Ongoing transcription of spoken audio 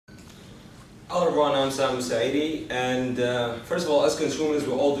Hello everyone, I'm Salim Al Busaidi, and first of all, as consumers,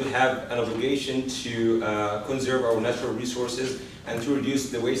 we all do have an obligation to conserve our natural resources and to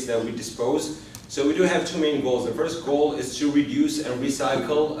reduce the waste that we dispose. So we do have two main goals. The first goal is to reduce and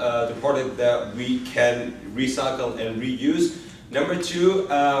recycle the product that we can recycle and reuse. Number two,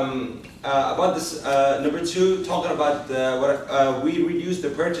 talking about we reduce the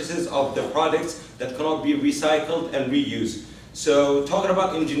purchases of the products that cannot be recycled and reused. So talking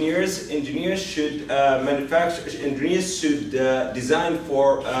about engineers should design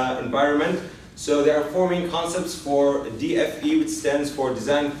for environment. So there are four main concepts for DFE, which stands for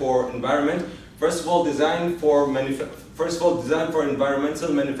Design for Environment. First of all, design for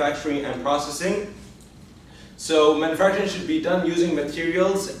environmental manufacturing and processing. So manufacturing should be done using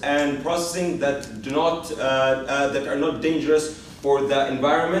materials and processing that are not dangerous for the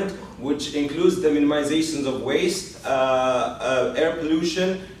environment, which includes the minimizations of waste, air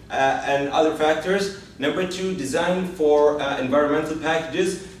pollution, and other factors. Number two, design for environmental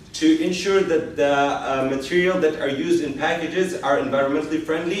packages to ensure that the material that are used in packages are environmentally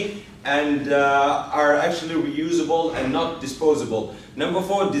friendly and are actually reusable and not disposable. Number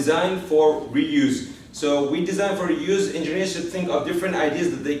four, design for reuse. So we design for reuse. Engineers should think of different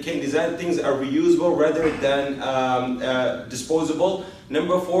ideas that they can design things that are reusable rather than disposable.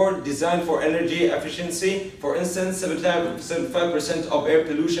 Number four, design for energy efficiency. For instance, 75% of air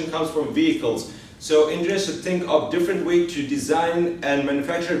pollution comes from vehicles. So engineers should think of different ways to design and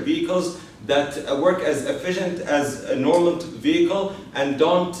manufacture vehicles that work as efficient as a normal vehicle and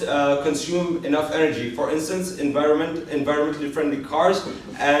don't consume enough energy. For instance, environmentally friendly cars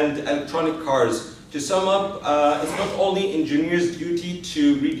and electronic cars. To sum up, it's not only engineers' duty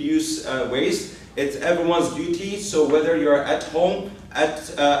to reduce waste, it's everyone's duty. So whether you're at home,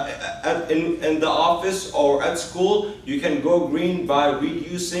 in the office, or at school, you can go green by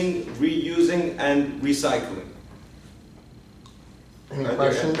reducing, reusing, and recycling. Any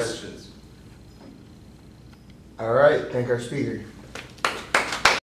questions? All right, thank our speaker.